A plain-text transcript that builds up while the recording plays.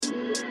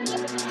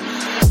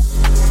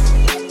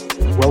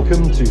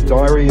Welcome to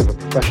Diary of a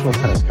Professional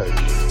Tennis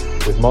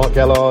Coach with Mark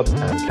Gellard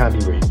and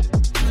Candy Reid.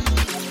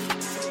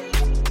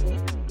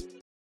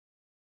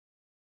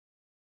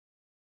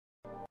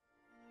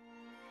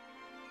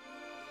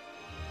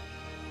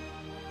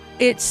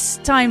 It's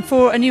time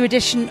for a new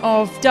edition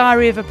of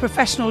Diary of a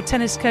Professional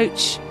Tennis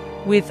Coach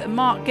with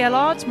Mark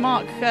Gellard.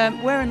 Mark,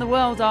 where in the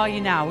world are you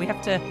now? We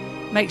have to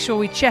make sure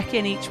we check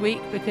in each week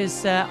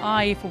because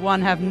I, for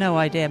one, have no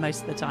idea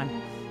most of the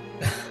time.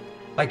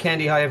 Hi,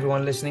 Candy. Hi,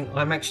 everyone listening.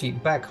 I'm actually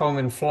back home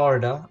in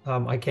Florida.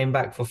 I came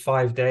back for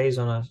 5 days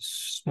on a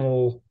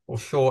small or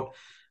short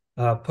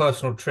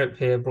personal trip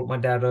here. Brought my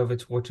dad over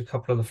to watch a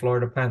couple of the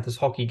Florida Panthers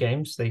hockey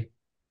games. They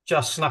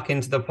just snuck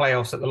into the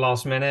playoffs at the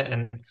last minute,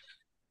 and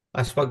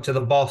I spoke to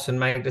the boss, and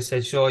Magda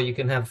said, "Sure, you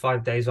can have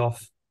 5 days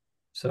off."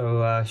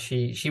 So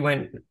she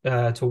went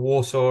to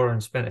Warsaw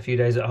and spent a few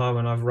days at home,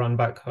 and I've run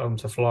back home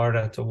to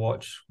Florida to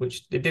watch,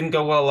 which it didn't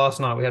go well last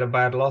night. We had a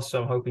bad loss,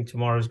 so I'm hoping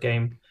tomorrow's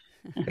game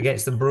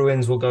against the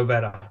Bruins will go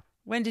better.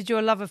 When did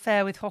your love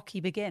affair with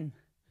hockey begin?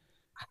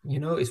 You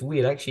know, it's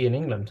weird. Actually, in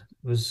England,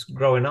 it was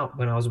growing up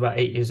when I was about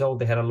 8 years old.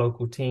 They had a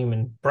local team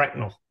in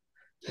Bracknell.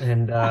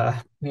 And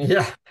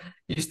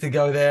used to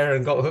go there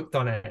and got hooked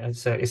on it.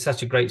 It's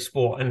such a great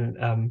sport.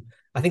 And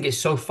I think it's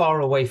so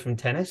far away from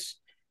tennis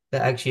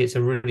that actually it's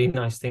a really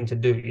nice thing to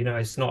do. You know,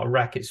 it's not a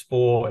racket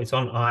sport. It's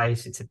on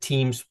ice. It's a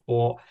team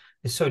sport.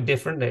 It's so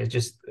different.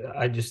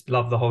 I just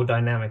love the whole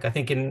dynamic. I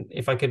think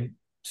if I could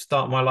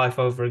start my life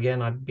over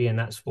again, I'd be in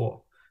that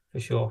sport for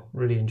sure.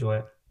 Really enjoy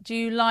it. Do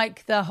you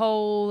like the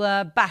whole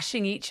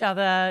bashing each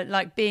other,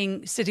 like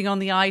sitting on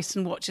the ice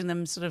and watching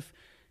them sort of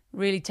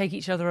really take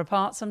each other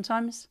apart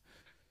sometimes?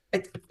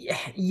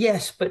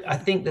 Yes, but I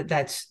think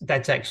that's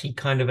actually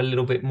kind of a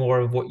little bit more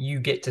of what you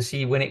get to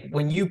see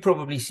when you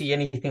probably see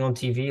anything on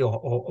TV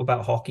or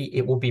about hockey,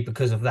 it will be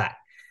because of that.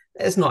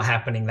 It's not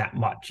happening that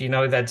much, you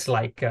know. That's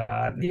like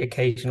the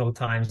occasional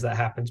times that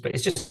happens, but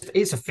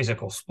it's a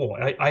physical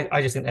sport. I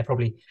just think they're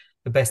probably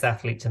the best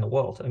athletes in the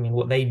world. I mean,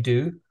 what they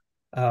do,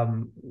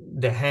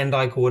 their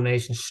hand-eye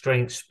coordination,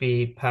 strength,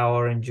 speed,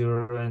 power,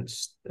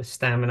 endurance,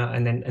 stamina,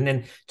 and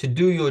then to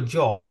do your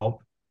job,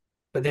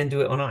 but then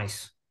do it on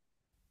ice.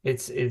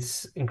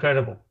 It's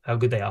incredible how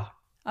good they are.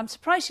 I'm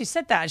surprised you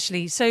said that,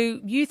 actually. So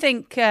you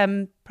think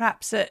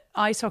perhaps that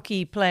ice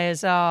hockey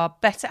players are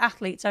better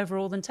athletes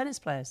overall than tennis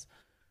players?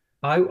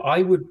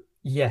 I would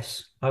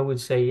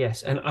say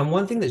yes. And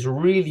one thing that's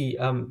really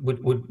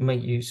would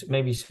make you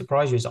maybe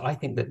surprise you is I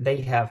think that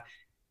they have,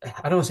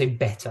 I don't want to say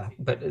better,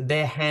 but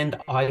their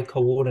hand-eye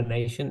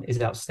coordination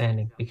is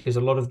outstanding because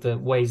a lot of the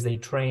ways they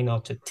train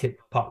are to tip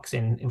pucks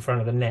in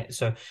front of the net.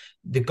 So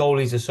the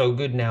goalies are so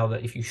good now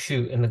that if you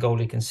shoot and the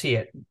goalie can see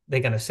it, they're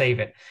going to save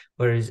it.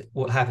 Whereas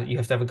what happens, you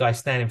have to have a guy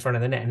stand in front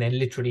of the net and they're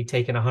literally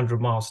taking 100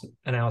 miles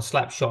an hour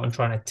slap shot and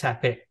trying to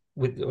tap it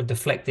or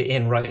deflect it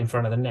in right in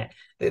front of the net.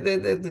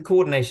 The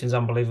coordination is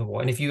unbelievable.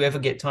 And if you ever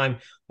get time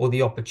or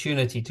the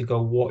opportunity to go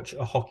watch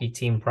a hockey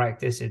team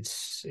practice,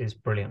 it's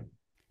brilliant.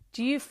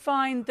 Do you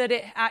find that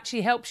it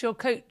actually helps your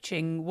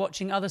coaching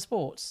watching other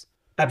sports?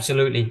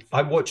 Absolutely.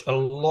 I watch a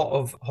lot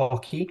of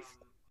hockey,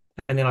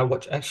 and then I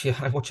watch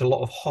a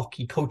lot of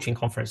hockey coaching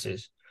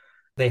conferences.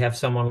 They have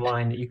some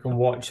online that you can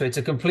watch. So it's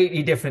a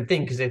completely different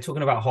thing because they're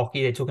talking about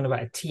hockey, they're talking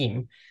about a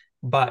team,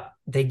 but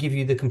they give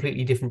you the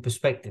completely different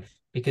perspective.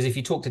 Because if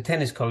you talk to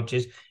tennis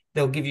coaches,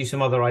 they'll give you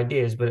some other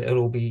ideas, but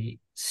it'll be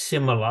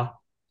similar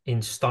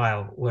in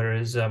style.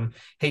 Whereas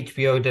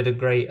HBO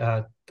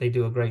they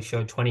do a great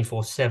show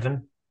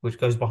 24/7, which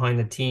goes behind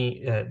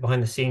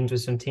the scenes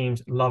with some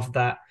teams. Love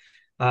that.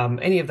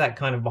 Any of that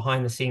kind of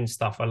behind the scenes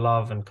stuff I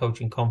love, and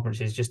coaching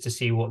conferences just to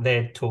see what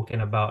they're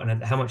talking about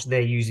and how much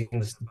they're using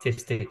the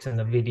statistics and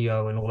the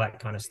video and all that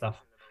kind of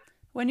stuff.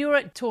 When you're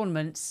at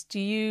tournaments, do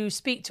you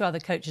speak to other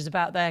coaches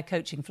about their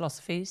coaching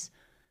philosophies?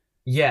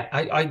 Yeah,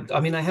 I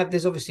mean,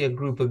 there's obviously a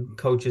group of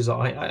coaches.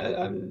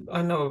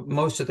 I know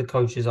most of the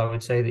coaches, I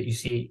would say, that you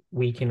see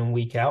week in and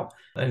week out.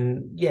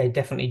 And yeah,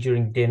 definitely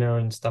during dinner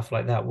and stuff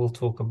like that, we'll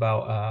talk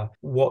about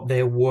what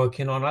they're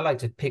working on. I like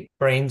to pick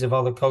brains of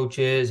other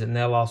coaches and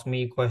they'll ask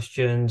me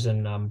questions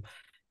and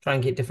try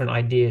and get different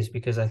ideas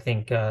because I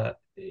think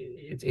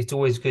it's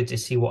always good to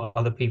see what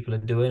other people are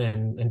doing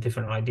and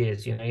different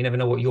ideas. You know, you never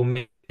know what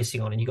you're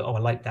missing on and you go, oh, I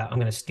like that. I'm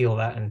going to steal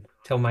that and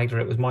tell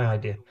Magda it was my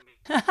idea.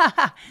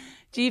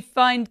 Do you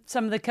find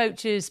some of the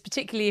coaches,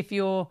 particularly if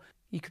you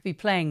could be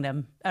playing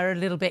them, are a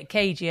little bit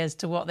cagey as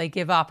to what they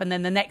give up? And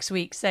then the next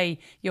week, say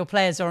your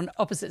players are on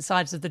opposite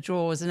sides of the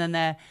draws and then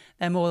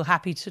they're more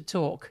happy to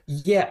talk.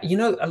 Yeah, you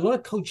know, a lot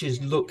of coaches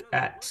look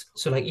at,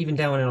 so like even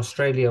down in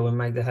Australia when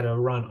Magda had a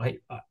run,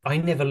 I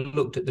never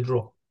looked at the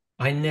draw.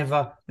 I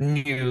never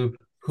knew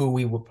who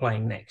we were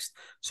playing next.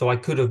 So I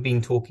could have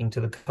been talking to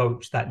the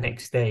coach that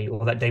next day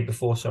or that day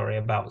before,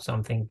 about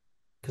something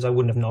because I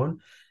wouldn't have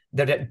known.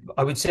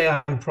 I would say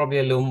I'm probably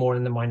a little more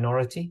in the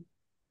minority.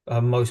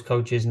 Most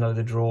coaches know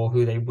the draw,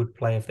 who they would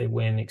play if they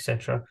win,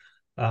 etc.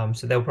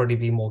 So they'll probably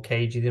be more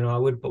cagey than I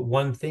would. But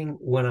one thing,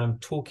 when I'm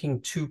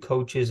talking to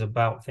coaches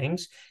about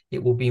things,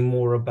 it will be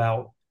more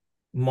about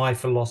my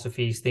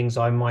philosophies, things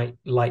I might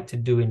like to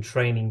do in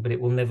training, but it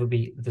will never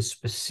be the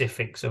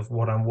specifics of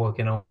what I'm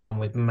working on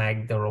with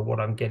Magda or what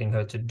I'm getting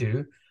her to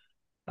do.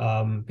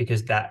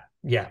 Because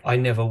I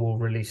never will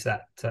release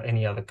that to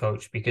any other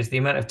coach, because the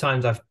amount of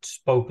times I've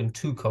spoken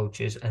to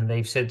coaches and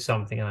they've said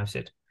something and I've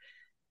said,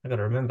 I got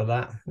to remember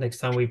that next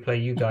time we play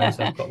you guys.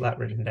 I've got that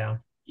written down.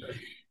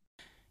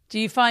 Do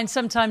you find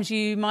sometimes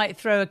you might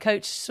throw a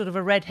coach sort of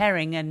a red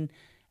herring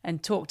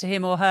and talk to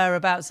him or her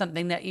about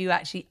something that you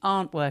actually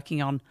aren't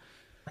working on?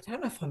 I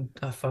don't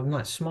know if I'm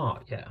not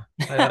smart. Yeah,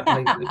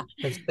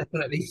 it's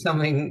definitely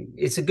something.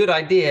 It's a good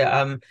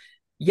idea.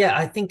 Yeah,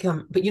 I think.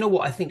 But you know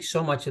what? I think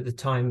so much of the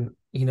time,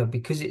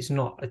 because it's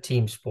not a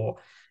team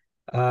sport,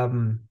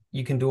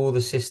 you can do all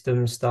the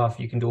system stuff,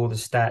 you can do all the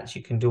stats,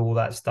 you can do all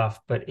that stuff,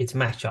 but it's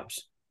matchups.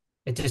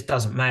 It just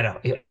doesn't matter.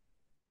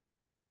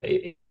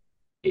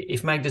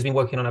 If Magda's been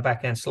working on a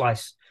backhand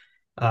slice,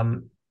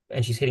 and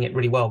she's hitting it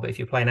really well, but if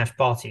you're playing Ash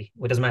Barty,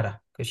 well, it doesn't matter,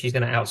 because she's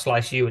going to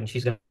outslice you and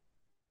she's going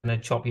to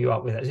chop you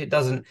up with it. It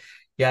doesn't.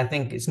 Yeah, I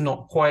think it's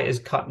not quite as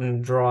cut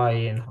and dry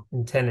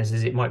in tennis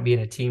as it might be in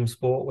a team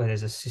sport where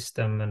there's a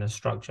system and a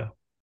structure.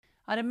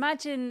 I'd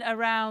imagine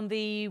around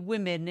the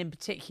women in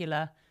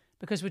particular,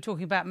 because we're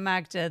talking about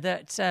Magda,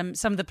 that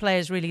some of the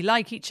players really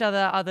like each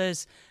other.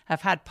 Others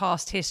have had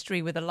past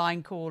history with a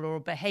line call or a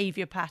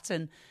behaviour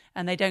pattern,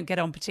 and they don't get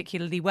on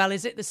particularly well.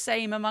 Is it the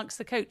same amongst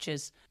the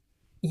coaches?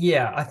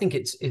 Yeah, I think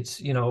it's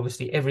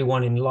obviously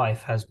everyone in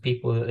life has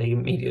people that they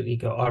immediately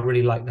go, I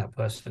really like that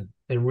person.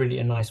 They're really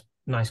a nice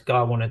guy.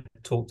 I want to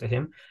talk to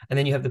him. And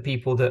then you have the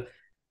people that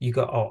you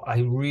go, oh,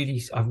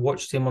 I've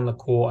watched him on the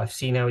court. I've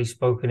seen how he's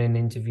spoken in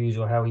interviews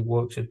or how he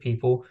works with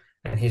people,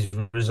 and his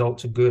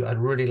results are good. I'd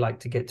really like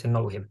to get to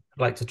know him.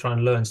 I'd like to try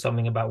and learn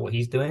something about what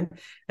he's doing.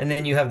 And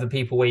then you have the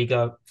people where you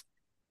go,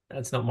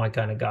 that's not my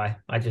kind of guy.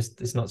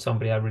 It's not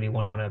somebody I really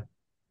want to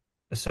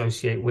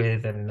associate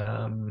with.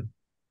 And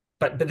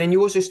but then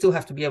you also still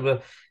have to be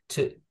able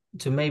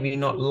to maybe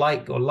not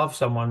like or love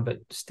someone, but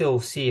still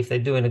see if they're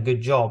doing a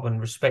good job and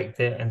respect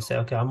it and say,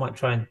 okay, I might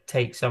try and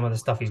take some of the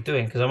stuff he's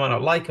doing, because I might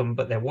not like them,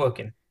 but they're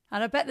working.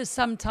 And I bet there's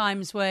some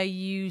times where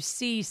you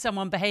see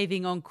someone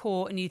behaving on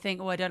court and you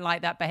think, oh, I don't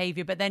like that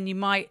behaviour, but then you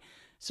might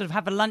sort of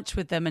have a lunch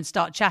with them and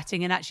start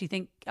chatting and actually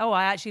think, oh,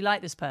 I actually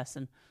like this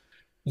person.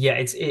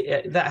 Yeah,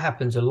 that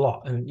happens a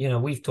lot. And,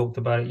 we've talked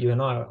about it, you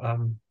and I,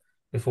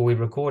 before we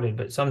recorded,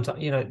 but sometimes,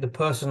 the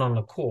person on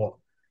the court,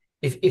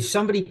 if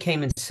somebody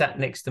came and sat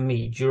next to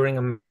me during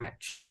a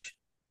match,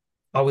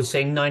 I would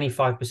say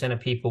 95%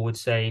 of people would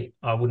say,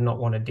 I would not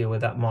want to deal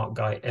with that Mark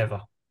guy ever.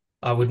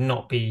 I would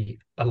not be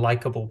a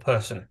likable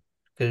person,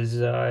 because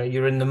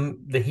you're in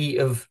the heat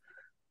of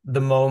the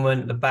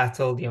moment, the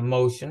battle, the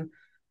emotion.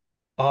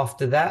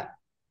 After that,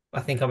 I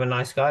think I'm a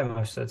nice guy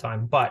most of the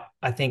time. But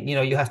I think,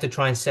 you have to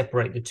try and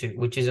separate the two,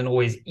 which isn't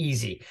always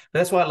easy. But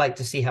that's why I like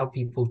to see how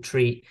people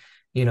treat.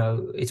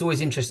 It's always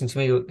interesting to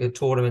me at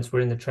tournaments, we're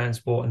in the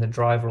transport and the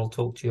driver will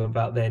talk to you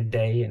about their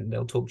day, and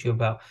they'll talk to you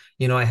about,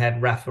 I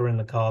had Rafa in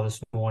the car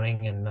this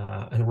morning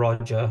and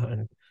Roger,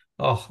 and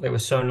oh, they were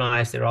so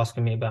nice. They're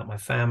asking me about my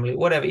family,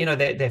 whatever,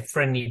 they're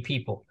friendly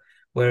people.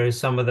 Whereas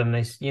some of them,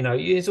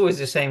 it's always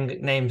the same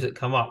names that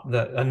come up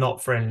that are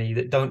not friendly,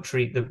 that don't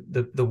treat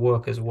the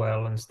workers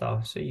well and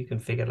stuff. So you can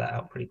figure that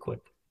out pretty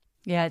quick.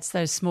 Yeah, it's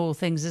those small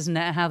things, isn't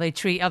it? How they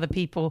treat other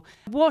people.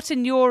 What,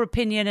 in your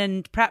opinion,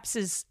 and perhaps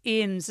as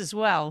Ian's as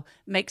well,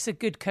 makes a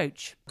good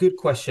coach? Good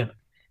question.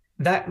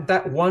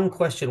 That one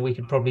question we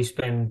could probably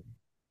spend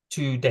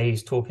 2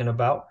 days talking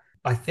about.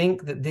 I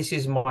think that this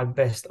is my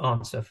best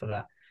answer for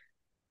that.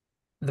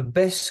 The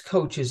best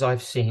coaches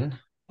I've seen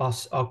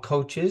are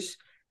coaches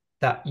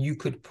that you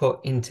could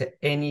put into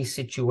any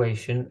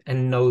situation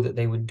and know that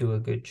they would do a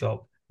good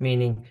job.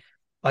 Meaning,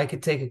 I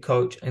could take a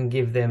coach and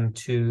give them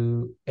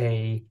to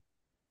a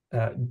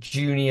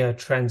junior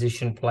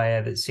transition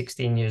player that's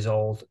 16 years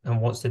old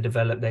and wants to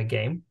develop their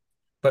game,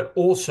 but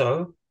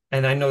also,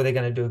 and I know they're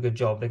going to do a good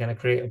job, they're going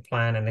to create a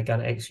plan and they're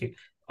going to execute.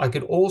 I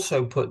could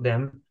also put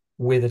them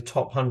with a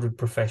top 100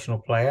 professional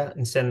player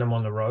and send them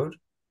on the road.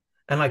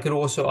 And I could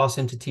also ask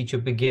them to teach a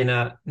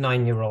beginner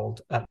 9-year-old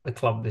at the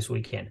club this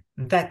weekend.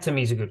 That to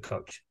me is a good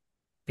coach,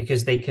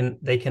 because they can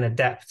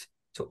adapt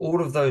to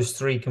all of those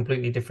three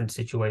completely different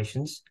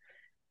situations,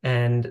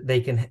 and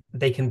they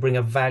can bring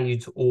a value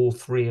to all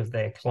three of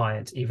their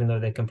clients, even though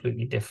they're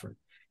completely different.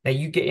 Now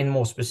you get in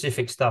more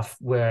specific stuff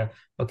where,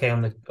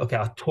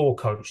 a tour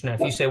coach. Now, if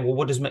you say, well,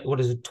 what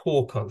is a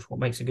tour coach? What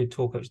makes a good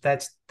tour coach?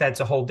 That's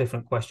a whole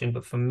different question.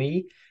 But for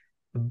me,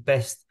 the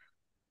best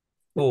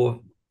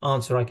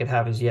answer I could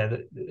have is,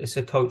 that it's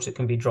a coach that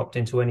can be dropped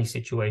into any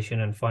situation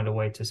and find a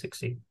way to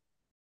succeed.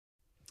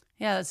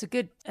 Yeah, that's a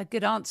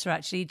good answer,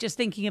 actually. Just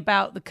thinking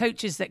about the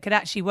coaches that could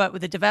actually work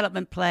with a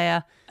development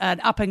player,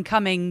 an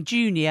up-and-coming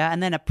junior,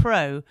 and then a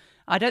pro.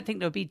 I don't think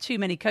there would be too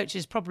many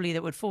coaches probably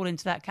that would fall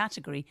into that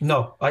category.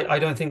 No, I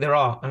don't think there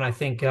are. And I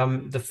think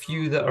the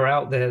few that are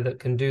out there that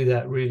can do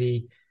that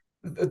really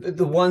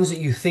the ones that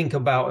you think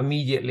about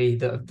immediately,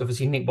 that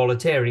obviously Nick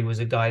Bollettieri was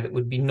a guy that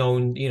would be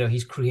known,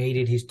 he's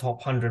created his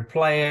top 100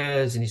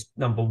 players and his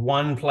number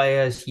one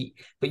players.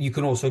 But you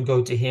can also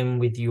go to him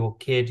with your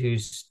kid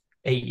who's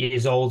 8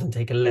 years old and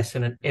take a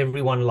lesson, and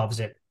everyone loves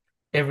it.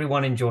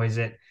 Everyone enjoys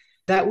it.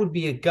 That would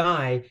be a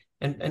guy.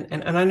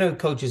 And I know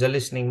coaches are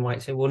listening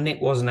might say, well, Nick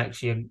wasn't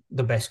actually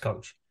the best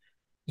coach.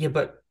 Yeah,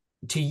 but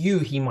to you,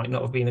 he might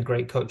not have been a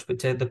great coach, but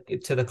to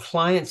the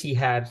clients he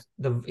had,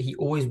 he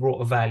always brought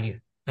a value.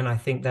 And I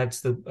think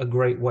that's a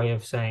great way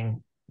of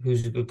saying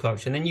who's a good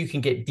coach. And then you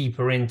can get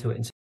deeper into it.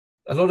 And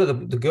a lot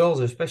of the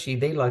girls, especially,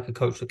 they like a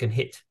coach that can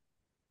hit.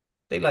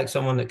 They like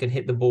someone that can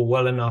hit the ball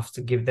well enough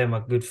to give them a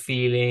good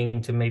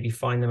feeling, to maybe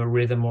find them a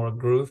rhythm or a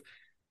groove.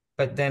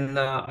 But then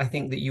I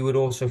think that you would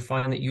also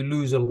find that you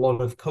lose a lot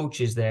of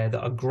coaches there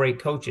that are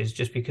great coaches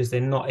just because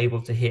they're not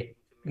able to hit,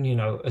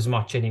 as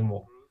much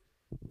anymore.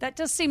 That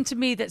does seem to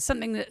me that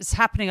something that's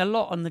happening a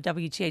lot on the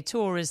WTA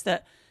Tour is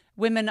that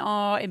women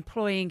are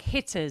employing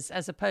hitters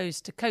as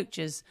opposed to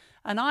coaches.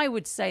 And I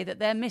would say that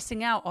they're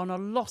missing out on a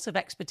lot of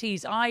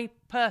expertise. I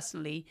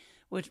personally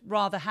would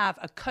rather have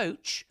a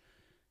coach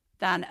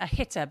than a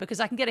hitter, because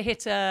I can get a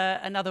hitter,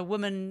 another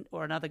woman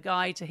or another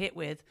guy to hit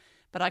with,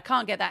 but I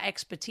can't get that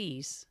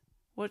expertise.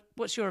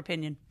 What's your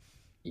opinion?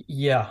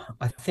 Yeah,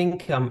 I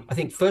think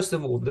first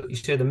of all, you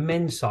say the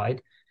men's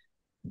side,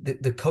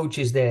 the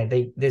coaches there,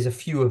 there's a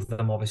few of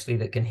them obviously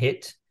that can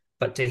hit.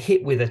 But to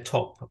hit with a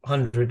top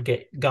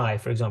 100 guy,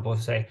 for example,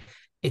 say,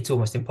 it's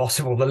almost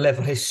impossible. The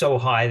level is so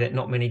high that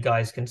not many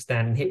guys can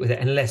stand and hit with it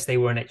unless they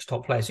were an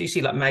ex-top player. So you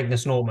see like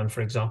Magnus Norman,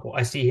 for example.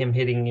 I see him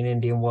hitting in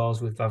Indian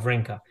Wells with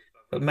Wawrinka.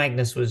 But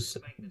Magnus was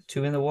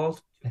 2 in the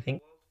world, I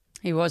think.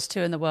 He was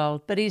 2 in the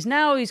world. But he's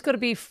got to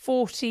be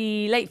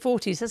 40, late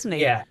 40s, hasn't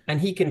he? Yeah, and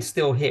he can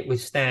still hit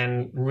with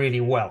Stan really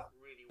well.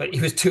 But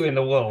he was 2 in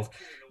the world.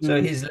 So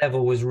his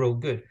level was real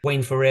good.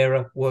 Wayne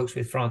Ferreira works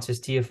with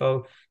Frances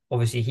Tiafoe.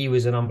 Obviously, he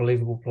was an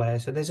unbelievable player.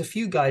 So there's a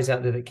few guys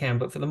out there that can,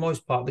 but for the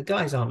most part, the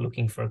guys aren't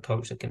looking for a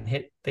coach that can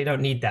hit. They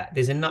don't need that.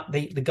 There's enough.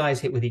 The guys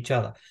hit with each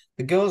other.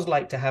 The girls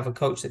like to have a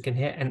coach that can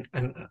hit,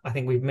 and I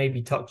think we've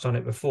maybe touched on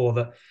it before,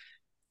 that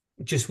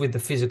just with the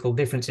physical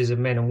differences of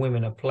men and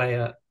women, a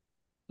player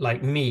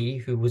like me,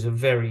 who was a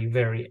very,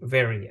 very,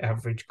 very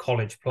average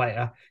college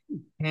player,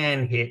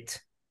 can hit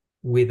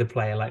with a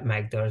player like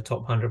Magda, a top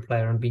 100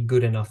 player, and be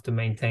good enough to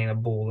maintain a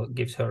ball that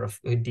gives her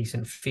a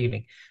decent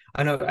feeling.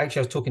 I know,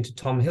 actually, I was talking to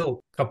Tom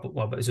Hill but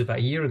it was about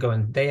a year ago,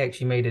 and they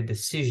actually made a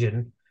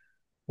decision,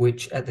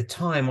 which at the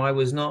time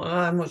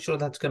I'm not sure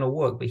that's going to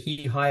work, but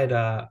he hired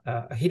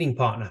a hitting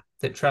partner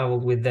that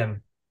traveled with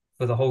them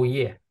for the whole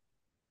year.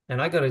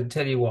 And I got to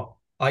tell you what,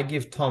 I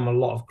give Tom a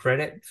lot of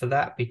credit for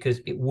that,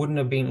 because it wouldn't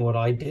have been what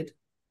I did.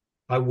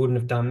 I wouldn't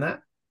have done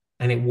that.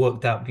 And it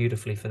worked out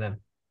beautifully for them.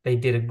 They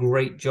did a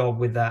great job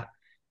with that.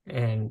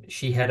 And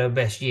she had her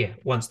best year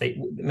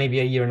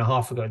maybe a year and a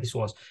half ago, this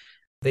was.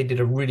 They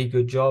did a really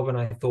good job. And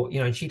I thought,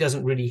 and she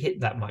doesn't really hit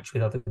that much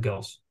with other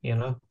girls.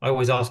 I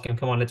always ask him,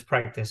 come on, let's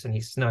practice. And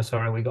he says, no,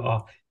 sorry, we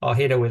got our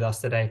hitter with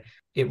us today.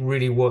 It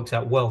really works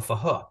out well for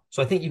her.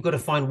 So I think you've got to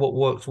find what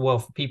works well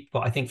for people.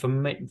 But I think for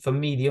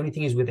me, the only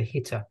thing is with a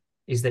hitter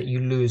is that you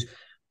lose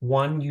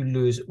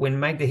when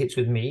Magda hits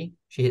with me,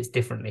 she hits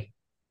differently.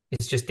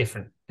 It's just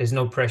different. There's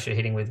no pressure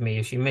hitting with me.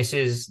 If she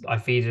misses, I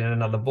feed in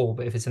another ball.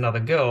 But if it's another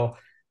girl,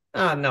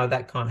 no,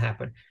 that can't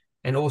happen.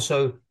 And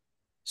also,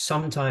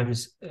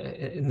 sometimes,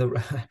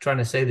 trying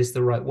to say this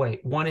the right way,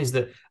 one is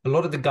that a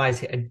lot of the guys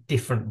hit a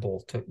different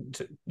ball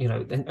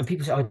and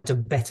people say, oh, it's a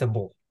better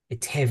ball.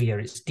 It's heavier,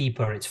 it's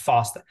deeper, it's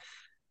faster.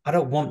 I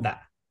don't want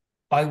that.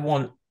 I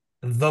want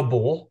the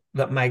ball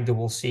that Magda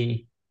will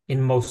see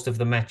in most of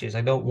the matches.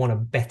 I don't want a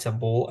better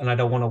ball, and I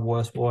don't want a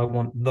worse ball. I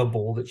want the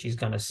ball that she's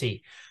going to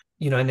see.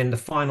 And then the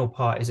final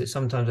part is that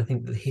sometimes I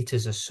think the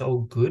hitters are so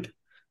good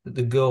that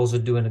the girls are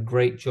doing a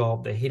great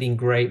job. They're hitting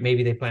great.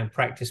 Maybe they're playing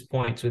practice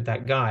points with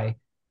that guy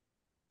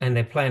and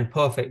they're playing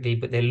perfectly,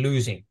 but they're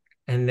losing.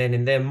 And then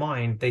in their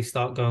mind, they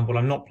start going, well,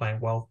 I'm not playing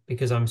well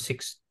because I'm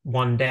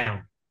 6-1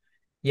 down.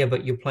 Yeah,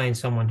 but you're playing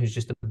someone who's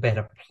just a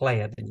better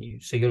player than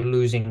you. So you're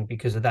losing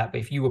because of that.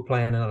 But if you were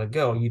playing another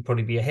girl, you'd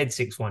probably be ahead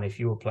 6-1 if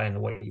you were playing the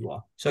way you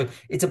are. So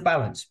it's a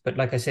balance. But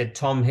like I said,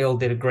 Tom Hill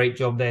did a great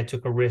job there,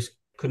 took a risk,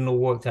 couldn't have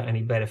worked out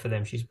any better for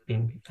them. She's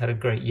had a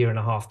great year and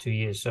a half, 2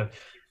 years. So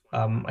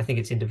I think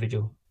it's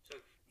individual.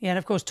 Yeah, and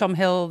of course, Tom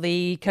Hill,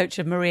 the coach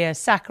of Maria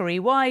Sakkari.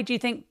 Why do you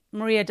think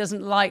Maria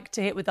doesn't like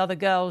to hit with other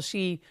girls?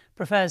 She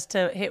prefers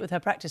to hit with her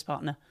practice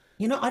partner.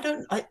 I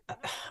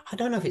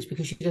don't know if it's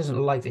because she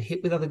doesn't like to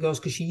hit with other girls,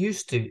 because she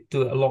used to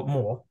do it a lot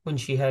more when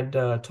she had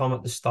Tom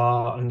at the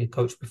start and the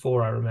coach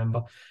before, I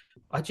remember.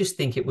 I just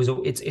think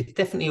it's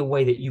definitely a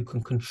way that you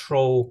can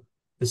control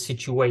the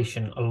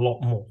situation a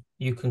lot more.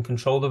 You can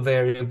control the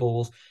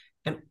variables.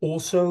 And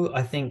also,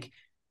 I think,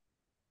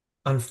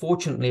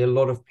 unfortunately, a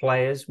lot of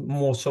players,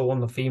 more so on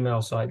the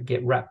female side,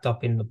 get wrapped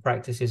up in the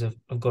practices of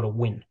got to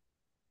win.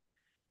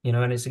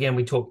 And it's, again,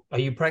 we talk, are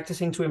you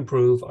practicing to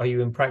improve? Are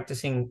you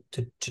practicing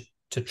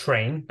to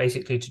train,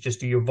 basically to just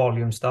do your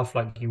volume stuff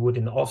like you would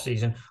in the off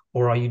season?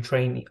 Or are you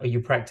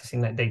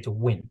practicing that day to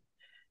win?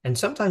 And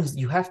sometimes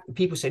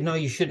people say, no,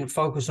 you shouldn't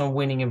focus on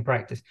winning in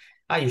practice.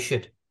 You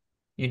should.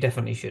 You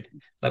definitely should.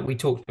 Like we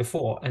talked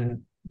before,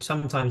 and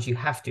sometimes you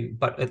have to.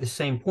 But at the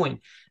same point,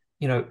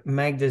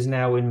 Magda's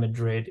now in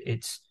Madrid.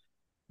 It's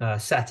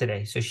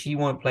Saturday, so she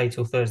won't play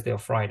till Thursday or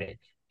Friday.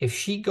 If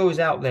she goes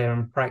out there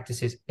and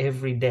practices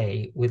every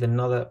day with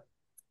another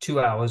 2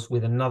 hours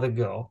with another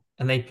girl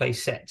and they play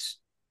sets,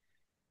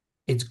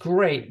 it's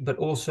great, but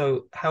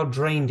also how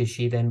drained is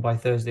she then by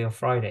Thursday or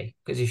Friday?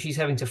 Because if she's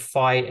having to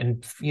fight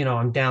and,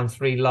 I'm down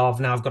 3-love,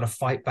 now I've got to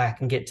fight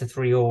back and get to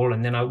 3-all,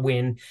 and then I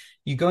win.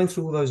 You're going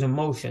through all those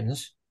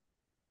emotions,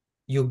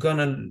 you're going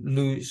to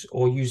lose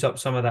or use up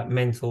some of that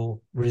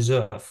mental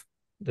reserve.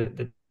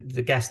 The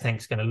gas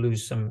tank's going to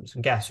lose some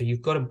gas. So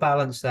you've got to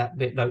balance that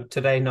bit. Like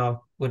today,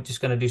 no, we're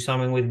just going to do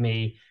something with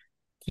me.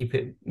 Keep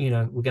it,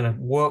 we're going to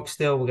work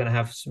still. We're going to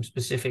have some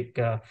specific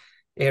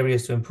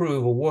areas to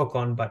improve or work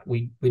on, but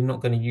we're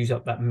not going to use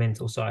up that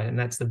mental side. And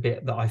that's the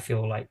bit that I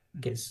feel like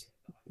gets,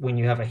 when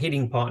you have a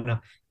hitting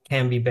partner,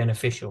 can be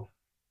beneficial.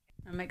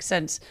 That makes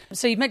sense.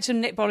 So you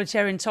mentioned Nick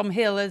Bollettieri and Tom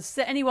Hill. Is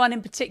there anyone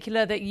in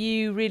particular that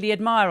you really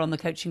admire on the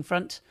coaching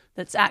front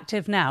that's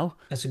active now?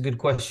 That's a good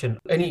question.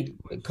 Any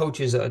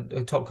coaches, a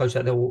top coach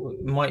out there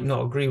might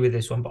not agree with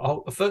this one,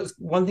 but first,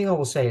 one thing I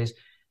will say is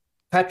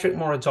Patrick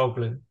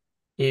Mouratoglou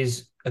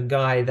is a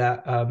guy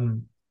that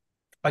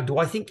do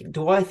I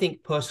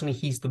think personally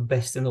he's the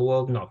best in the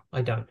world? No,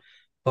 I don't.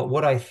 But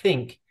what I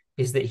think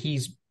is that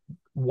he's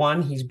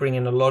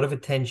bringing a lot of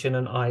attention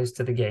and eyes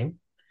to the game.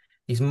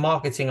 He's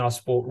marketing our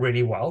sport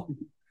really well.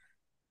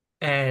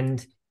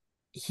 And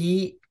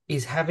he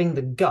is having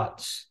the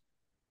guts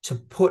to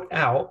put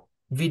out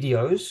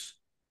videos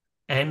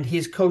and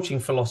his coaching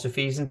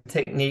philosophies and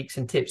techniques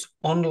and tips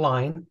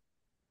online.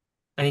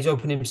 And he's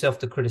opened himself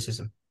to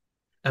criticism.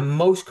 And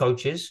most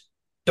coaches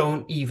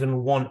don't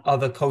even want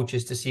other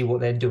coaches to see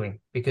what they're doing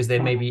because they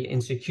may be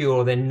insecure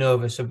or they're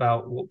nervous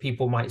about what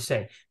people might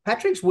say.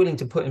 Patrick's willing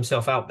to put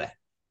himself out there,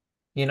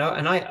 and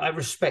I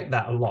respect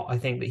that a lot. I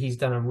think that he's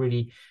done a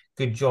really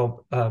good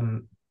job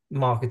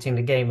marketing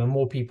the game, and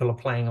more people are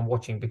playing and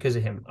watching because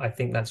of him. I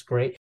think that's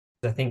great.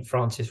 I think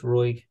Francis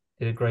Ruig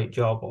did a great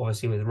job,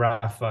 obviously, with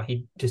Rafa.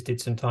 He just did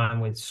some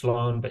time with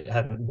Sloane, but it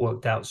hadn't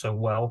worked out so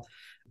well.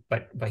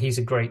 But he's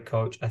a great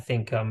coach. I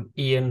think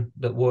Ian,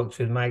 that works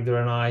with Magda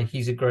and I,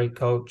 he's a great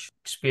coach,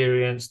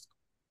 experienced,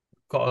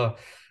 got a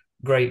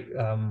great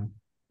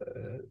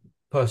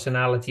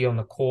personality on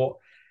the court.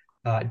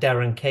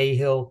 Darren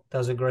Cahill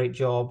does a great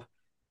job.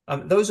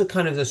 Those are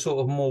kind of the sort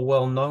of more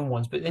well-known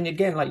ones. But then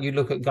again, like you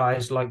look at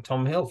guys like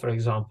Tom Hill, for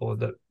example,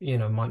 that,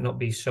 might not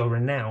be so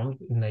renowned,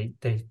 and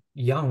they're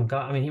young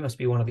guy. I mean, he must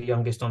be one of the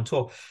youngest on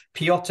tour.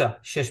 Piotr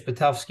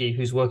Szepetowski,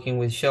 who's working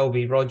with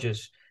Shelby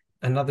Rogers,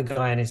 another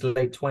guy in his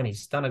late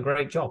 20s, done a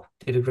great job,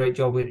 did a great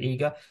job with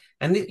Iga.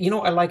 And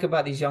what I like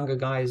about these younger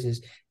guys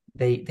is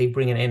they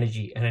bring an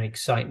energy and an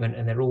excitement,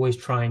 and they're always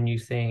trying new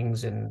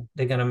things, and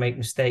they're going to make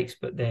mistakes,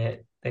 but they're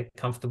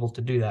comfortable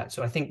to do that.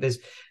 So I think there's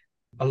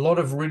a lot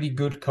of really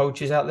good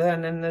coaches out there,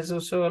 and then there's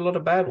also a lot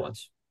of bad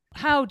ones.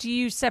 How do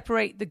you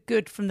separate the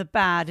good from the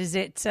bad? Is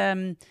it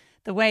the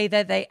way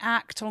that they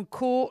act on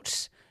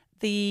court,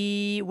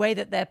 the way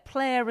that their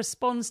player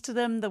responds to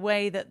them, the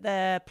way that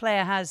their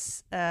player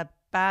has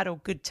bad or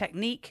good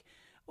technique?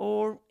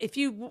 Or if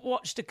you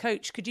watched a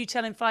coach, could you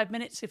tell in 5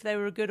 minutes if they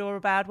were a good or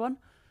a bad one?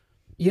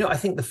 I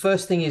think the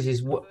first thing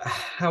is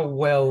how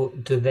well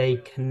do they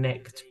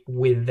connect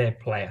with their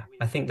player?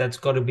 I think that's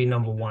got to be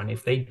number one.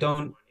 If they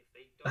don't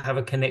have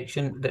a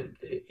connection, that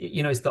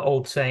it's the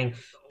old saying,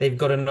 they've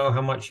got to know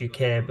how much you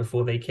care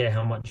before they care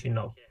how much you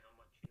know.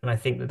 And I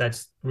think that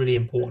that's really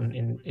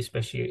important,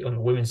 especially on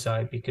the women's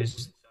side,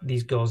 because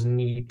these girls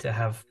need to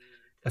have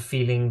a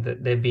feeling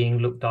that they're being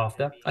looked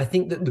after. I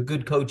think that the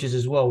good coaches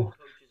as well,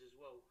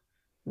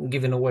 I'm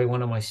giving away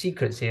one of my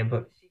secrets here,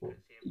 but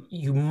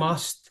you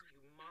must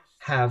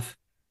have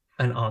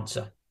an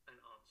answer.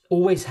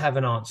 Always have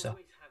an answer,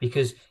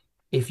 because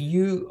if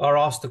you are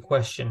asked a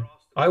question,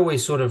 I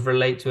always sort of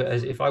relate to it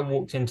as if I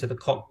walked into the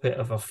cockpit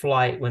of a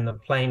flight when the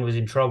plane was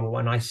in trouble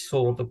and I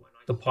saw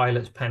the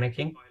pilots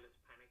panicking,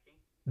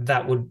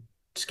 that would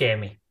scare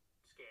me.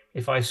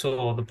 If I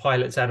saw the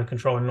pilots out of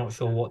control and not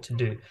sure what to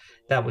do,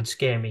 that would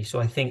scare me. So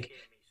I think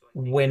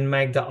when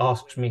Magda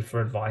asks me for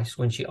advice,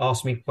 when she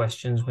asks me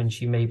questions, when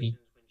she maybe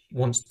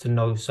wants to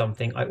know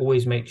something, I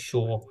always make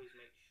sure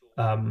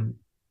that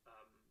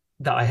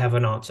I have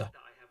an answer,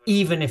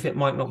 even if it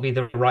might not be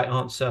the right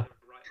answer.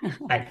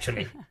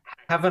 Actually,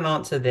 have an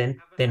answer,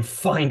 then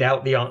find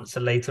out the answer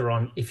later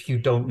on if you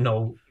don't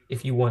know,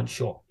 if you weren't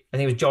sure. I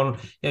think it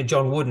was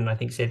John Wooden, I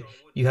think, said,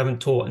 you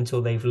haven't taught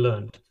until they've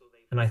learned.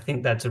 And I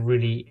think that's a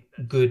really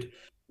good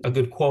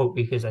quote,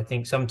 because I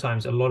think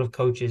sometimes a lot of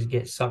coaches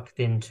get sucked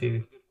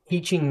into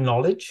teaching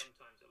knowledge,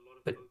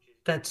 but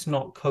that's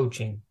not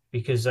coaching,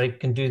 because they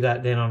can do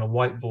that then on a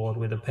whiteboard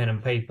with a pen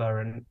and paper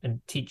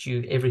and teach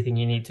you everything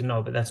you need to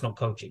know, but that's not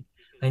coaching.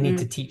 They need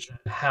to teach you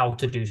how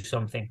to do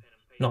something,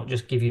 not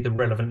just give you the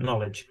relevant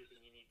knowledge.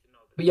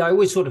 But yeah, I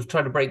always sort of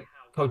try to break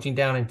coaching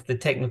down into the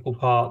technical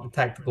part, the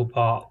tactical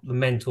part, the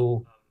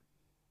mental,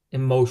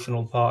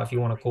 emotional part, if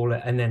you want to call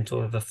it, and then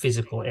sort of the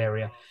physical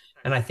area.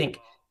 And I think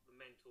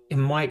in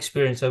my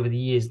experience over the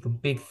years, the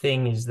big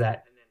thing is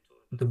that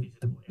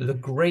the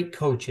great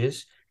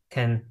coaches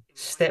can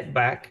step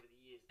back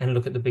and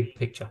look at the big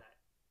picture.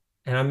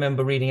 And I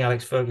remember reading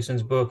Alex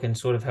Ferguson's book and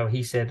sort of how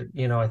he said,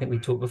 I think we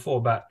talked before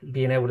about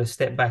being able to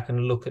step back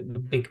and look at the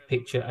big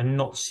picture and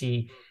not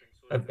see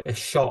a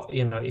shot.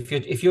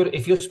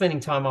 If you're spending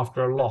time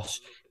after a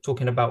loss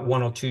talking about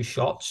one or two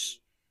shots,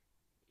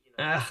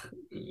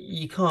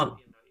 you can't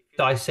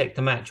dissect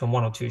the match on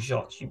one or two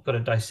shots. You've got to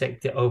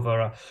dissect it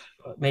over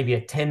maybe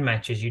a 10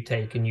 matches you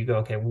take, and you go,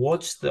 okay,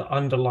 what's the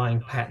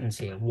underlying patterns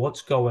here?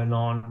 What's going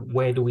on?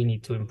 Where do we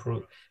need to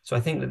improve? So I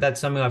think that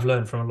that's something I've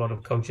learned from a lot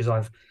of coaches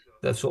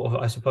that sort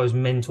of, I suppose,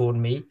 mentored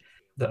me,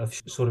 that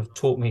have sort of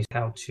taught me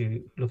how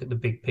to look at the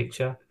big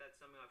picture.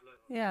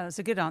 Yeah, that's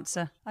a good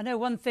answer. I know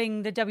one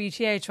thing the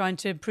WTA are trying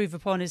to improve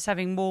upon is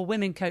having more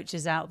women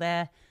coaches out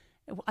there.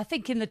 I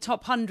think in the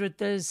top 100,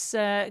 there's,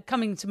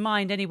 coming to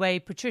mind anyway,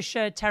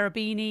 Patricia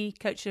Tarabini,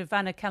 coach of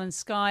Anna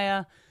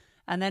Kalinskaya,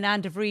 and then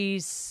Anne de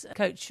Vries,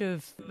 coach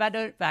of Van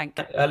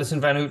Uytvanck. Alison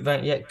Van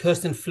Uytvanck, yeah.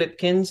 Kirsten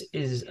Flipkins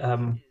is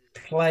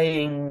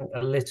playing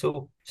a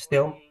little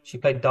still. She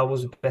played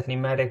doubles with Bethany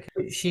Maddock.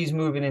 She's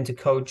moving into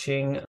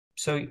coaching.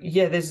 So,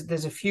 yeah,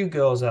 there's a few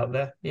girls out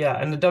there. Yeah,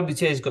 and the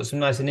WTA's got some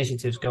nice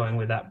initiatives going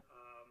with that.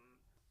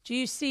 Do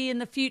you see in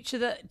the future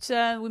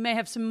that we may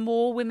have some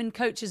more women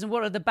coaches? And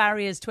what are the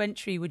barriers to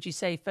entry, would you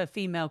say, for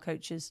female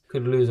coaches?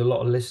 Could lose a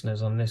lot of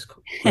listeners on this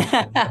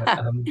question.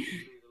 But,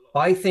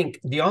 I think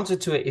the answer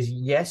to it is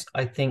yes.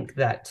 I think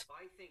that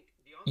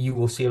you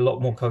will see a lot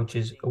more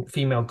coaches,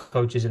 female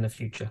coaches in the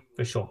future,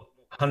 for sure.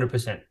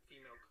 100%.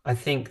 I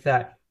think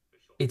that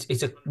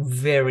it's a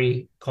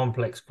very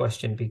complex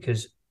question,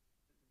 because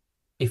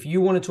if you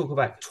want to talk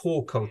about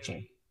tour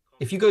coaching,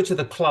 if you go to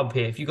the club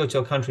here, if you go to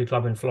a country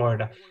club in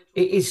Florida,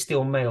 it is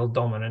still male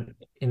dominant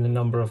in the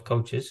number of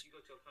coaches,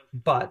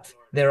 but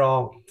there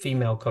are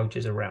female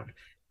coaches around,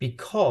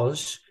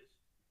 because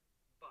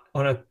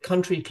on a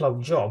country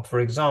club job, for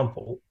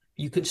example,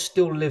 you could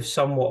still live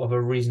somewhat of a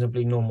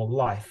reasonably normal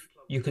life.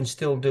 You can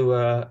still do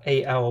a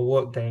 8-hour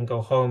workday and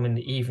go home in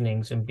the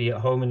evenings and be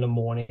at home in the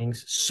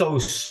mornings. So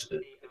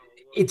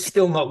it's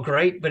still not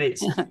great, but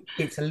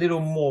it's a little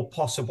more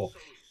possible.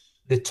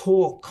 The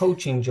tour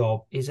coaching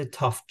job is a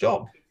tough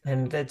job,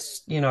 and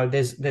that's,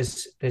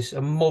 there's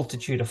a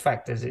multitude of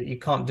factors. You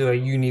can't do a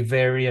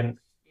univariate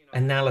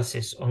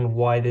analysis on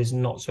why there's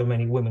not so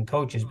many women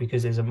coaches,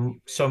 because there's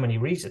so many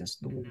reasons.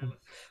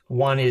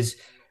 One is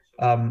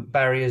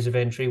barriers of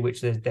entry, which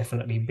there's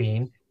definitely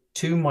been.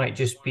 Two might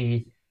just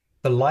be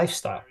the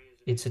lifestyle.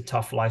 It's a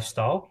tough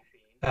lifestyle.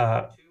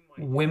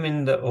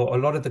 Women or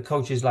a lot of the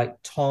coaches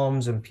like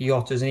Toms and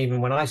Piotr's, and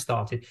even when I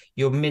started,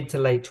 you're mid to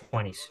late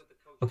 20s.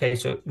 Okay,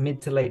 so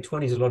mid to late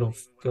 20s, a lot of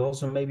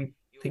girls are maybe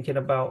thinking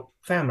about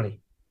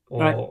family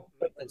or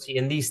pregnancy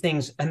and these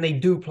things, and they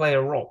do play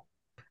a role.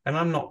 And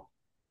I'm not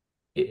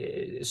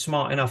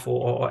smart enough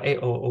or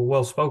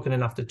well-spoken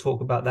enough to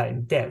talk about that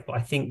in depth, but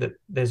I think that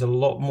there's a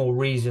lot more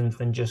reasons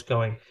than just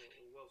going,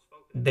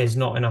 there's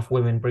not enough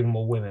women, bring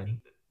more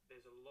women.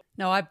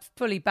 No, I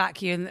fully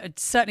back you, and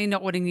certainly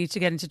not wanting you to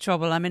get into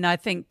trouble. I mean, I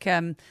think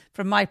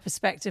from my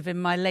perspective, in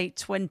my late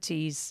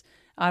 20s,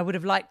 I would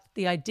have liked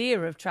the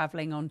idea of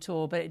traveling on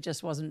tour, but it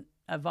just wasn't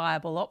a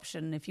viable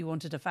option if you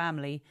wanted a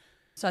family.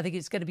 So I think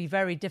it's going to be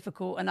very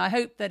difficult, and I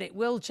hope that it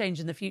will change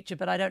in the future,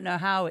 but I don't know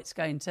how it's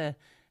going to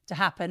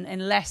happen,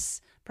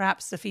 unless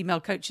perhaps the female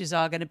coaches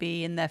are going to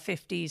be in their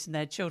 50s and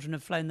their children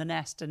have flown the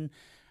nest and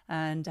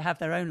have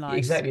their own lives.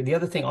 Exactly. The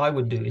other thing I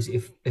would do is,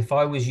 if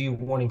I was you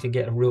wanting to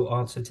get a real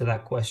answer to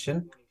that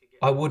question,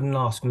 I wouldn't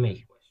ask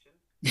me.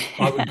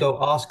 I would go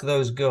ask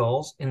those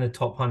girls in the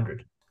top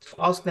 100.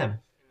 Ask them,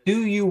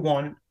 do you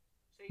want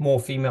more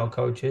female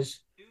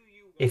coaches?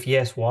 If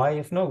yes, why?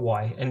 If no,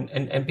 why?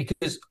 And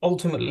because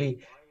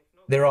ultimately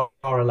there are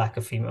a lack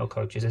of female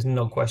coaches, there's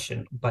no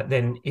question. But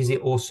then is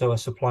it also a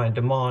supply and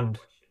demand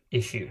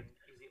issue?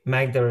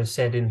 Magda has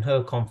said in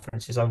her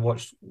conferences I've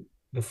watched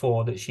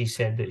before that she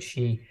said that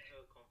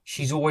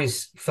she's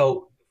always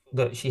felt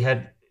that she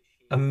had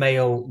a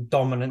male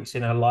dominance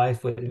in her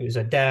life, whether it was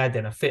her dad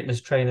and her fitness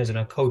trainers and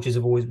her coaches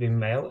have always been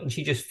male, and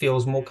she just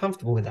feels more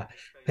comfortable with that.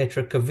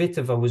 Petra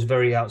Kvitova was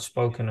very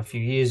outspoken a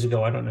few years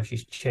ago. I don't know if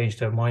she's changed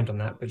her mind on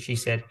that, but she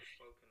said,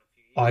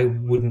 I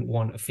wouldn't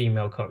want a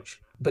female coach.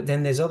 But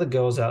then there's other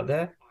girls out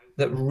there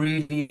that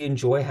really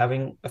enjoy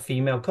having a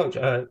female coach.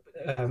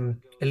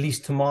 Elise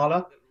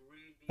Tamala,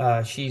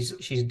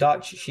 she's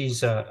Dutch.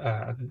 She's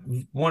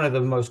one of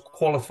the most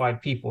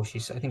qualified people.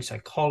 She's, I think,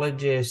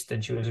 psychologist,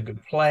 and she was a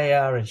good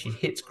player, and she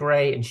hits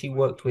great. And she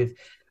worked with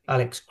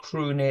Alex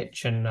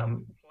Krunic and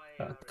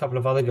a couple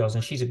of other girls,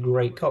 and she's a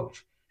great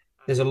coach.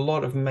 There's a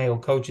lot of male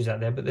coaches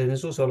out there, but then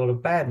there's also a lot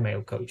of bad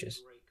male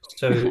coaches.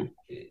 So,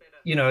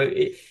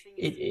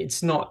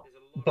 it's not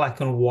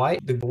black and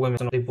white. The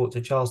women they brought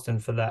to Charleston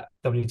for that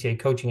WTA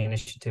coaching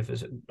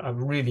initiative,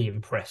 I'm really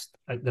impressed.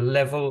 Like the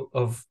level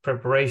of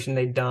preparation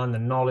they'd done, the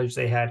knowledge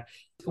they had.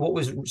 What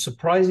was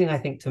surprising, I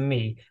think, to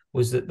me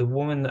was that the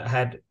woman that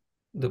had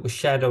that was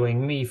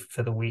shadowing me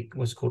for the week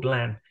was called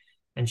Lan,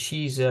 and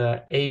she's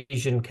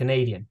Asian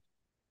Canadian.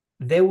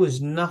 There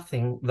was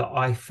nothing that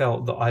I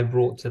felt that I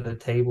brought to the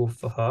table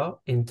for her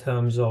in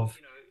terms of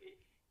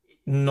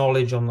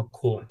knowledge on the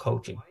court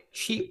coaching.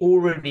 She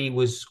already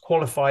was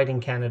qualified in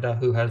Canada,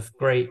 who has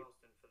great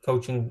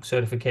coaching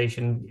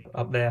certification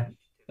up there,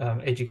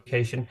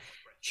 education.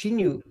 She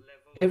knew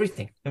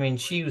everything. I mean,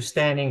 she was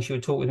standing, she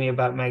would talk with me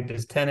about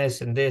Magda's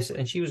tennis and this,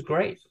 and she was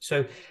great.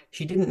 So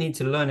she didn't need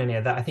to learn any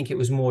of that. I think it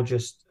was more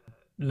just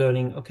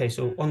learning, okay,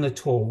 so on the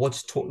tour,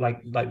 what's tour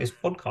like this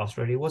podcast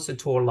really? What's the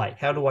tour like?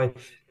 How do I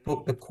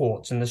book the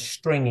courts and the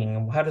stringing,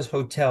 and how does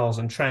hotels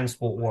and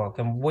transport work,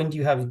 and when do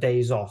you have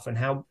days off, and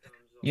how,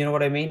 you know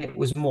what I mean? It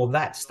was more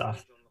that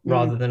stuff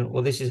rather than,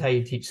 well, this is how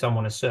you teach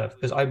someone to surf.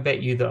 Because I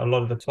bet you that a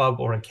lot of the club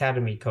or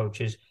academy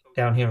coaches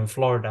down here in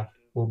Florida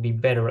will be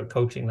better at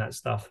coaching that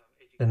stuff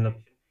than the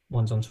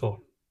ones on tour.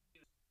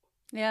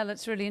 Yeah,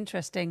 that's really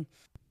interesting.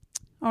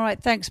 All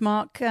right, thanks,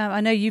 Mark.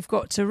 I know you've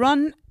got to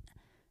run,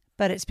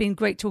 but it's been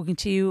great talking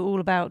to you all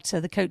about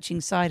the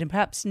coaching side. And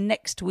perhaps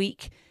next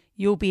week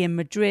you'll be in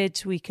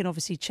Madrid. We can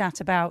obviously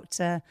chat about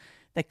the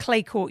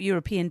clay court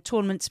European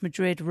tournaments,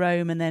 Madrid,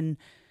 Rome, and then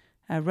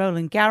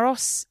Roland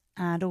Garros,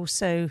 and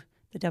also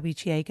the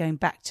WTA going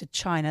back to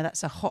China.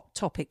 That's a hot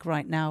topic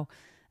right now,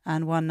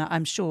 and one that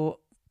I'm sure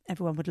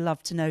everyone would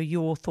love to know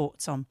your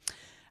thoughts on.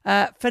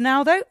 For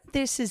now, though,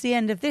 this is the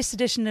end of this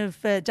edition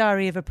of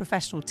Diary of a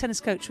Professional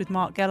Tennis Coach with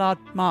Mark Gellard.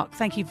 Mark,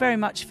 thank you very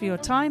much for your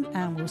time,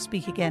 and we'll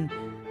speak again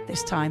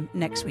this time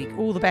next week.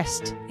 All the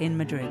best in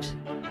Madrid.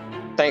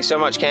 Thanks so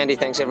much, Candy.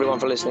 Thanks, everyone,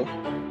 for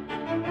listening.